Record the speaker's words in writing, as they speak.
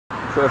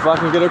So if I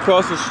can get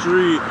across the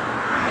street.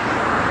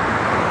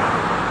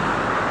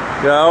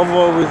 Yeah, I've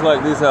always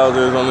liked these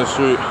houses on the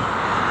street.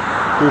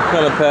 We've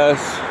kind of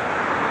passed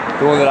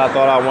the one that I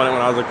thought I wanted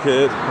when I was a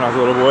kid, when I was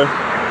a little boy.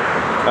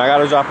 I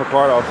gotta drop a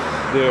cart off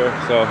there,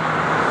 so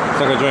it's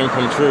like a dream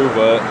come true,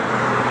 but.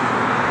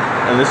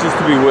 And this used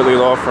to be Whitley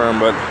Law Firm,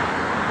 but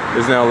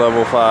it's now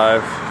level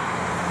 5.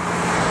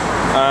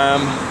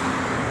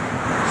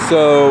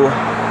 So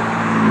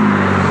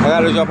I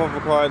gotta drop off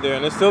a car there,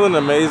 and it's still an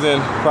amazing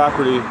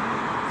property.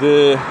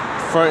 The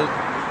front,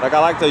 like I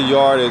like the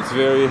yard, it's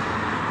very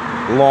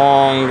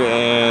long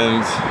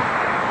and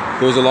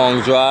there's a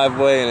long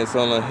driveway and it's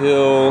on a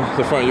hill.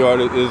 The front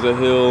yard is a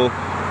hill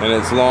and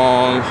it's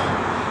long.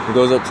 It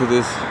goes up to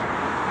this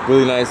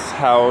really nice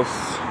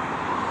house.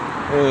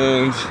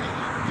 And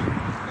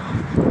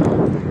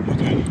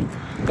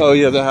oh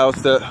yeah, the house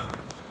that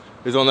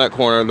is on that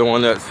corner, the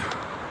one that's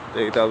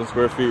 8,000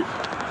 square feet,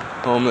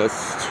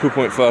 that's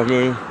 2.5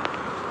 million.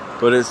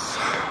 But it's,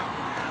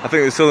 I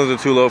think the ceilings are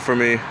too low for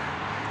me,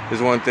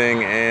 is one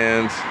thing,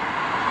 and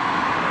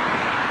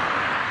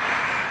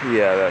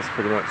yeah, that's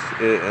pretty much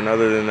it. And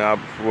other than that,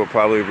 we'll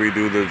probably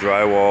redo the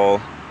drywall.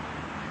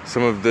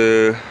 Some of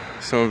the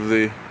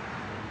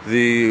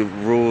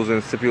rules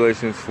and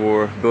stipulations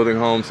for building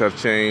homes have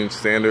changed.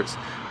 Standards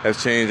have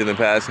changed in the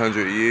past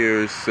 100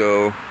 years,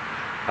 so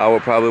I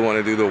would probably want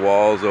to do the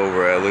walls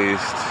over at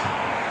least,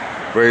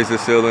 raise the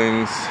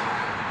ceilings,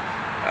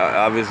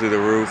 obviously the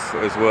roof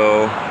as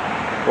well.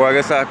 Or I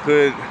guess I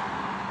could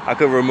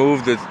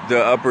remove the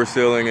upper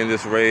ceiling and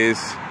just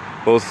raise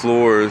both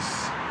floors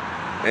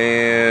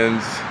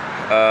and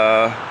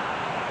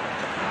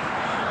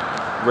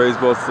raise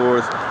both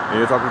floors. And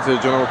you're talking to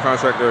the general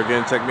contractor.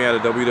 Again, check me out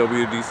at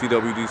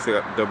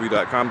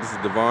www.dcwdcw.com. This is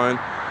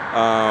Davon.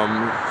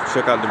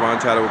 Check out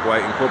Davon Chadewick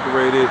White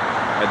Incorporated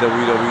at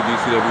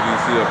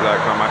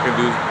www.dcwdcw.com. I can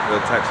do the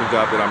types of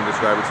job that I'm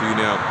describing to you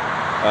now,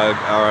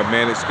 or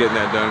manage getting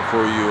that done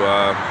for you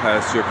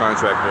as your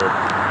contractor.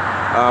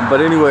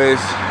 But anyways,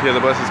 yeah,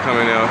 the bus is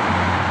coming now.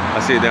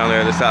 I see it down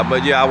there at the top.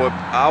 But yeah,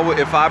 I would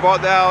if I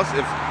bought the house,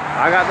 if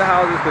I got the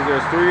houses, because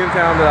there's 3 in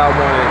town that I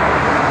wanted.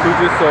 2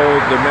 just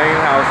sold. The main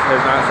house has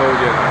not sold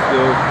yet.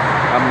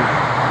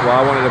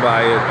 I wanted to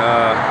buy it.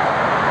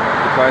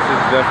 The prices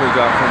definitely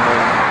dropped from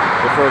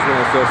the first one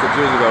that sold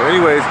 6 years ago.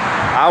 Anyways,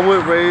 I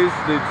would raise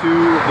the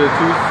two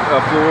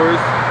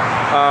floors,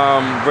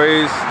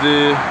 raise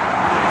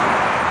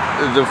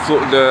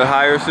the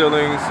higher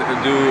ceilings,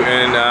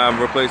 and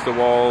replace the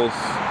walls,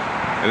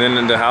 and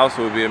then the house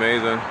would be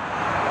amazing.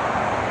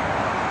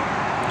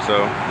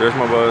 So there's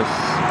my bus.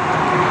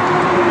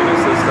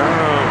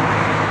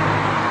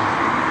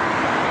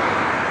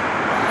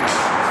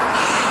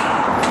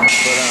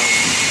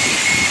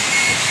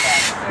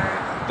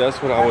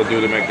 That's what I would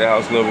do to make the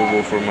house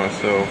livable for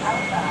myself.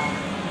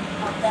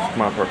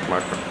 My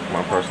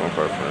personal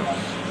preference.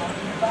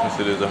 Since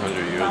it is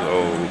 100 years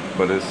old,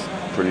 but it's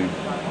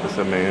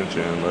a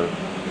mansion, but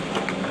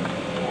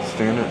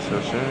standards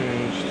have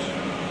changed.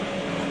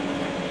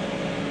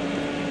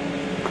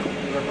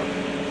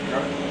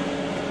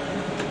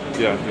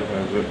 Yeah, I think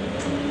that's it.